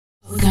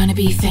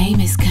wanna be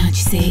famous, can't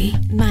you see?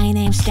 My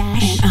name's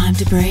Dash. And I'm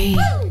Debris.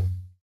 Woo!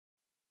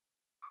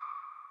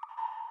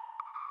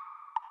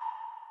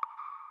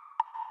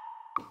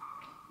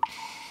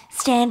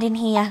 Standing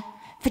here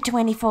for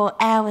 24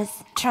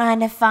 hours trying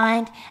to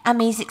find our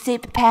music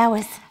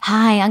superpowers.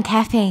 High on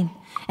caffeine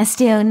and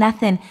still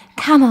nothing.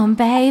 Come on,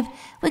 babe.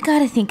 We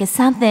gotta think of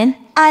something.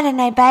 I don't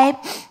know, babe.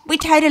 We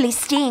totally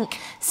stink.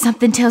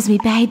 Something tells me,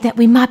 babe, that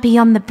we might be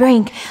on the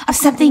brink of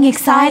something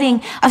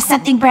exciting, of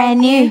something brand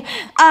new.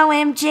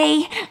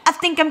 OMG, I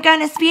think I'm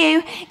gonna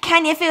spew.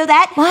 Can you feel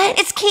that? What?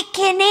 It's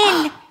kicking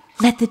in.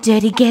 Let the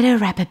dirty ghetto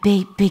rapper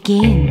beat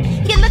begin.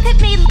 You look at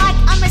me like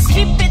I'm a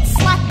stupid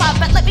slapper,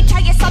 but let me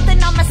tell you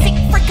something, I'm a sick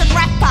freaking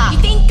rapper.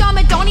 You think I'm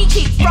a Donny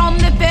chick from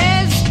the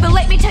burbs, but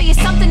let me tell you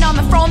something, I'm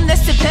from the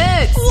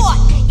suburbs. What?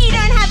 You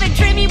don't have a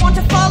dream you want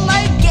to follow?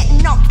 Getting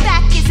knocked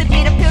back is a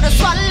bitter pill to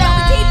swallow.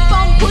 We keep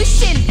on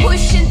pushing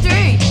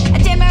through. A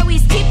demo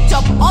is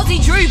tip-top, Aussie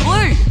Drew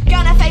Blue.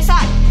 Gonna face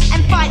up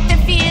and fight the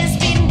fears.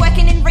 Been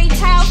working in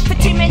retail for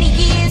too many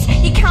years.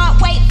 You can't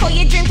wait for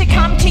your dream to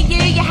come to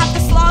you. You have to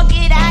slog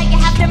it out, you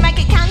have to make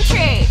it come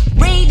true.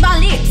 Read my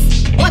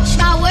lips, watch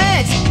my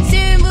words.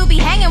 Soon we'll be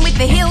hanging with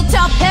the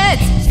hilltop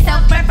herds.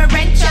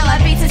 Self-referential, I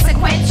beat a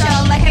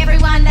sequential. Like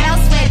everyone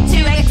else, we're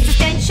too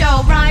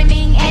existential.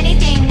 Rhyming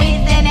anything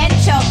with an edge.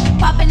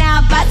 Popping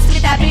our butts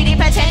with our beauty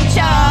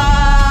potential.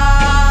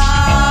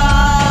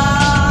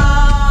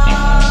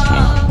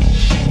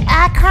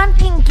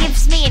 Crumping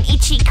gives me an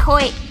itchy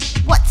coit.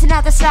 What's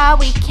another star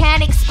we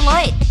can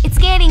exploit? It's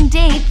getting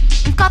deep,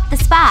 we've got the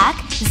spark.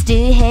 Let's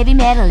do heavy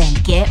metal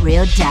and get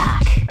real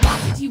dark.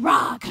 YTT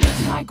Raw, come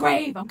to my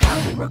grave. I'm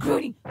currently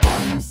recruiting for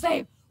a new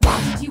slave.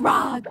 YTT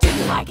Raw, do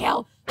you like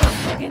hell? Cause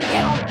we're gonna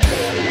get on.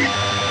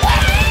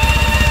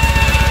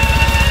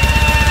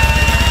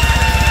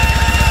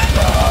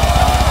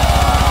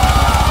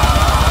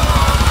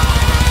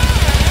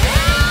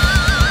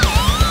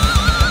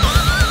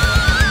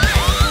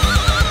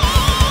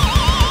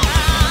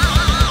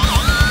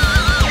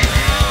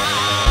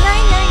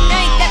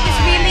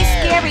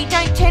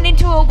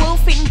 Into a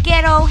wolf and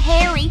get all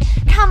hairy.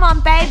 Come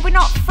on, babe, we're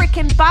not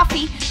frickin'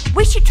 Buffy.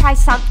 We should try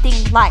something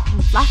light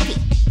and fluffy.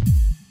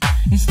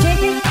 It's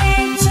taking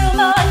me too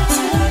long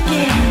to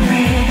get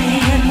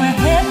ready, and we're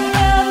heading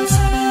out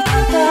to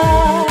the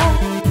door.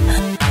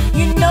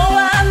 You know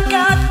I've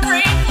got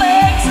great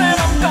legs,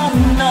 and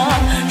I'm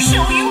gonna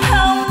show you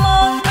how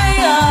long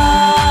they are.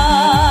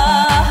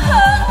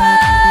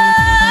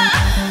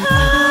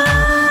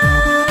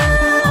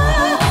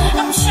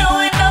 I'm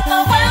showing up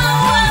my wow.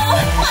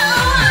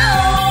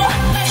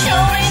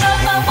 Showing up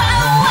my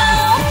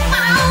wow.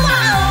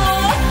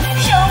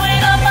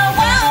 Showing up my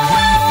wow.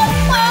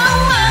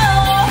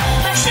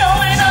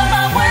 Showing up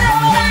my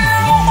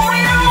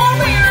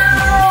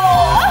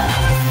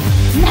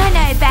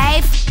No,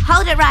 babe,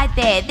 hold it right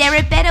there. There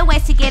are better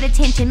ways to get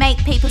attention,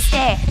 make people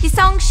stare. This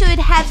song should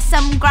have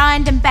some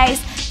grind and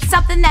bass,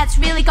 something that's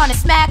really gonna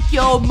smack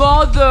your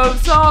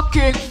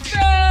motherfucking face.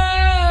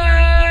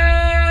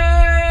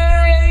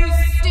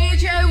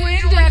 DJ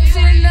Windex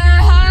in the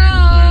house.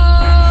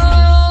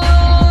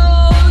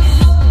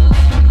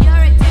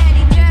 You're a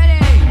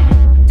dirty.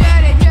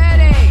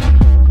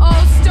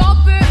 Oh,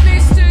 stop it,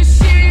 Mr.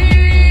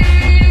 Sheen.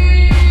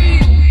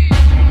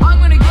 I'm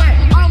gonna get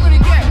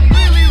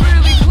really,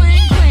 really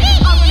clean.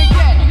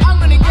 I'm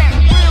gonna get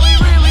really,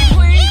 really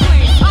clean.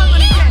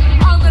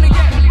 I'm gonna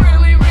get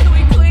really,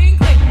 really clean.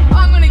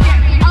 I'm gonna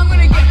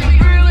get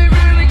really,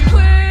 really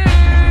clean.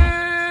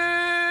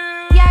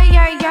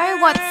 Yo,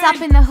 what's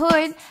up in the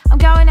hood? I'm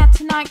going out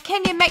tonight,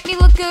 can you make me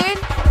look good?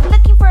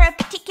 Looking for a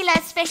particular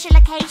special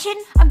occasion?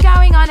 I'm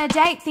going on a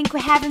date, think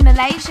we're having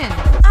Malaysian.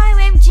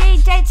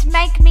 OMG, dates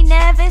make me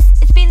nervous.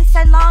 It's been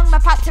so long, my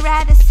parts are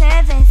out of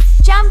service.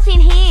 Jump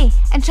in here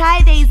and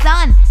try these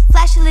on.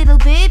 Flash a little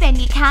boob and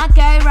you can't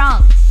go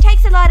wrong.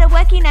 Takes a lot of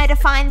work, you know, to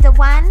find the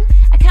one.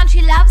 A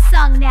country love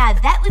song now,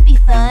 that would be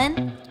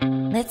fun.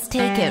 Let's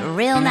take it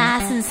real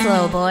nice and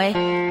slow, boy.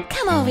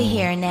 Come over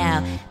here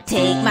now,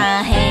 take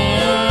my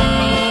hand.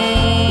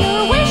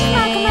 You wish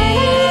my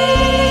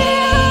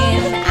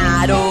command.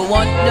 I don't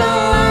want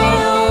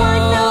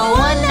no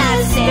one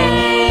night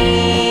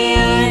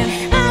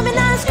stand. I'm a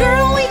nice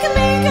girl, we can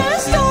make a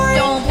story.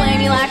 Don't play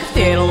me like a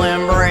fiddle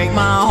and break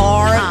my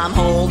heart. I'm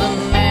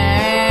holding man.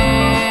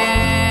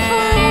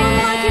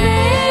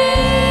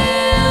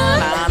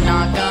 I'm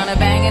not gonna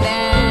bang it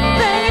down.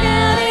 Bang it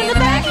down in the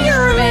back of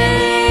your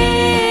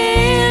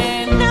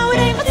van. No, it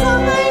ain't my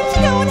song,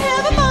 you don't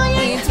have a mind.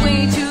 It's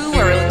way too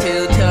early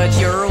to touch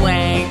your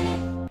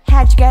wang.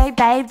 How'd you go,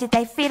 babe? Did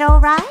they fit all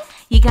right?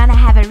 You're gonna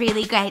have a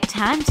really great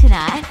time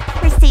tonight.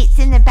 Receipts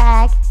in the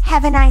bag.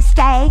 Have a nice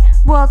day.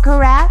 Walk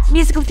her out.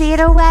 Musical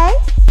theatre way.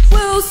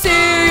 We'll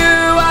see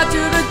you out to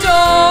the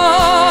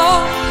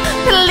door.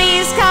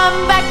 Please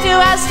come back to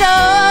our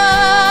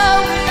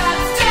store. We got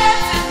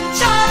steps and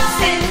chops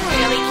and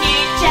really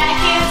cute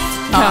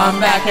jackets.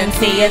 Come back and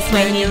see us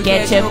when you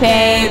get your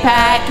pay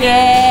packet.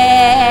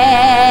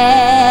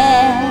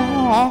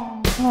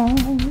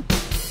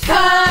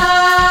 Come